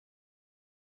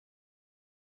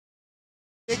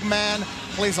Big man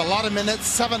plays a lot of minutes,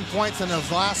 7 points in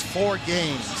his last 4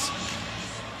 games.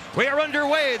 We are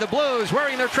underway. The Blues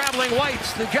wearing their traveling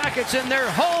whites. The Jackets in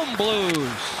their home blues.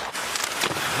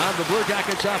 Now the Blue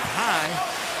Jackets up high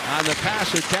on the pass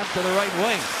attempt to the right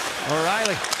wing.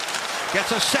 O'Reilly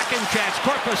gets a second chance.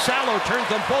 Korpisalo turns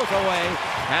them both away.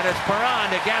 And it's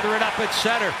Perron to gather it up at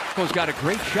center. He's got a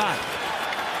great shot,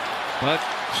 but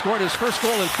scored his first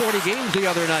goal in 40 games the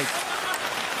other night.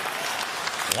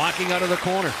 Walking out of the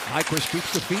corner. Nyquist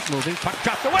keeps the feet moving. Puck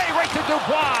dropped away right to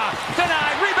Dubois.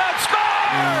 Denied. Rebound.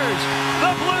 Scores!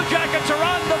 The Blue Jackets are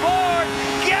on the board.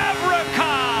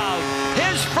 Gavrikov,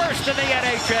 his first in the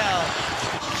NHL.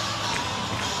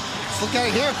 Let's look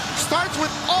at it here. Starts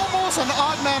with almost an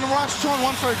odd man rush.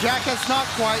 2-on-1 for the Jackets. Not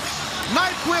quite.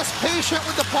 Nyquist patient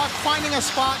with the puck, finding a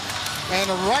spot.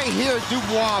 And right here,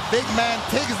 Dubois, big man,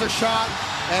 takes the shot.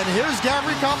 And here's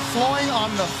Gavrikov flowing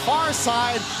on the far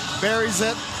side. Buries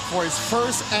it for his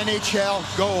first NHL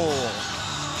goal.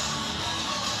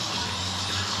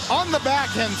 On the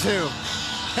backhand, too.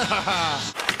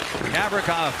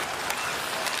 Gavrikov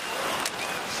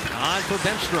on for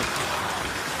Benstrom.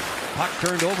 Puck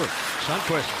turned over.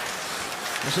 Sundqvist.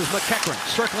 This is McEachran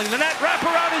circling the net.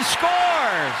 Wraparound and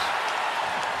scores!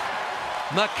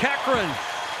 McEachran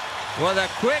with a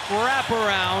quick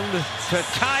wraparound to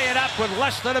tie it up with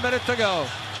less than a minute to go.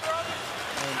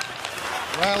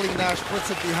 Riley Nash puts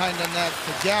it behind the net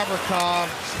to Gavrikov,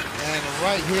 and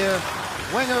right here,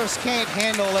 wingers can't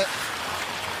handle it.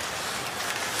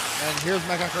 And here's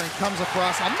McEachran, comes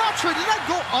across. I'm not sure, did that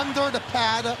go under the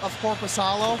pad of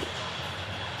Korpisalo?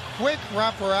 Quick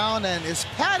wraparound, and his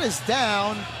pad is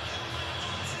down.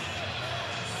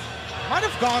 Might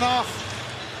have gone off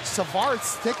Savard's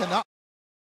stick enough.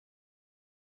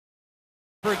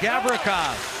 For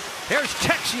Gavrikov, here's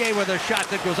Texier with a shot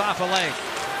that goes off a leg.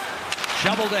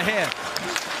 Shoveled ahead.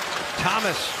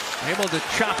 Thomas able to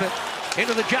chop it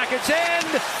into the Jackets' end.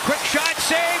 Quick shot,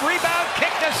 save, rebound,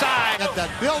 kicked aside. Get that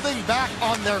building back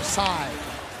on their side.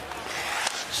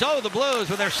 So the Blues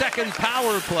with their second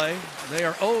power play. They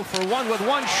are 0 for 1 with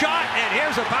one shot, and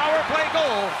here's a power play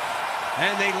goal.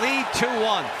 And they lead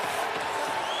 2-1.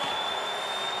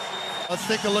 Let's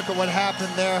take a look at what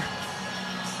happened there.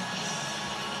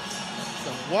 It's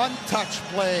a one-touch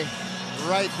play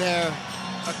right there.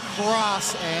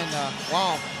 Across, and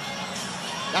wow,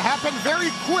 that happened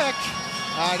very quick.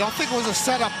 I don't think it was a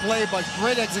setup play, but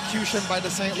great execution by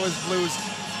the St. Louis Blues.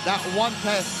 That one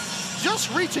pass, just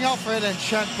reaching out for it, and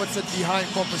Chen puts it behind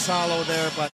Korpisalo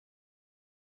there. But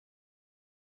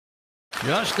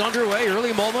just underway,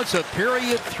 early moments of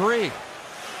period 3.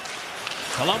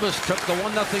 Columbus took the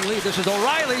 1-0 lead. This is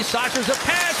O'Reilly. Sasha's a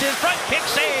pass in front, kick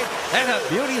save, and a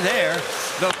beauty there.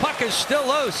 The puck is still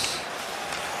loose.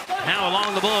 Now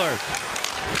along the board.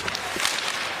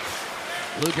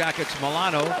 Blue Jackets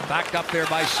Milano backed up there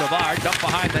by Savard. Dumped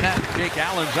behind the net. Jake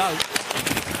Allen's out.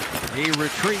 He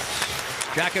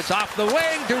retreats. Jackets off the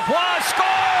wing. Dubois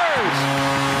scores!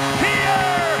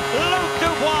 Pierre-Luc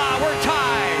Dubois, we're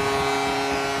tied.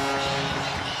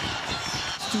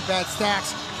 It's too bad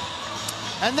Stacks.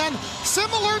 And then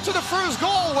similar to the first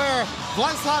goal where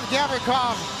Vladislav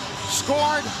Gavrikov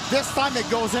scored, this time it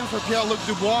goes in for Pierre-Luc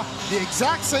Dubois. The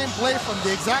exact same play from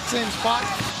the exact same spot,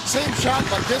 same shot,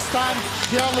 but this time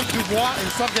Pierre-Luc Dubois,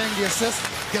 instead of getting the assist,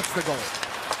 gets the goal.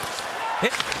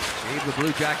 Hit. Gave the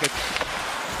Blue Jackets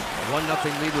a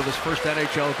 1-0 lead with his first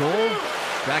NHL goal.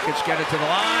 Jackets get it to the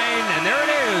line, and there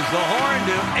it is, the horn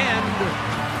to end.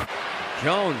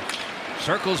 Jones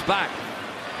circles back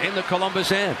in the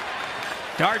Columbus end.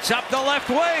 Darts up the left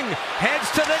wing,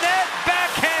 heads to the net,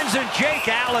 backhands, and Jake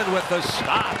Allen with the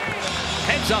stop.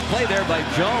 Heads up play there by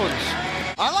Jones.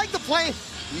 I like the play.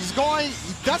 He's going,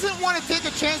 he doesn't want to take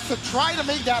a chance to try to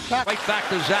make that pass. Right back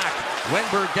to Zach.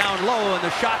 Wenberg down low, and the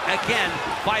shot again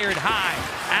fired high.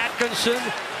 Atkinson,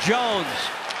 Jones.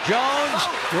 Jones,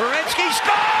 Werenski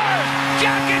scores!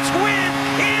 Jackets win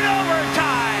in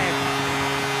overtime!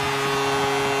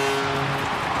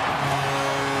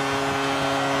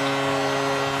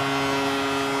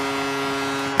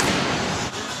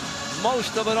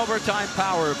 Most of an overtime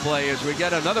power play as we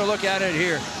get another look at it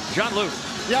here. Jean-Luc.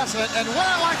 Yes, and what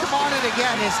I like about it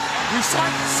again is we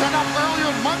set up earlier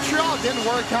in Montreal, didn't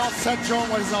work out. Seth Jones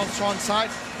was on the strong side,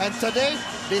 and today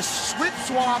they switch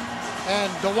swap,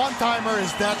 and the one-timer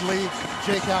is deadly.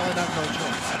 Jake Allen had no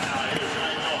choice.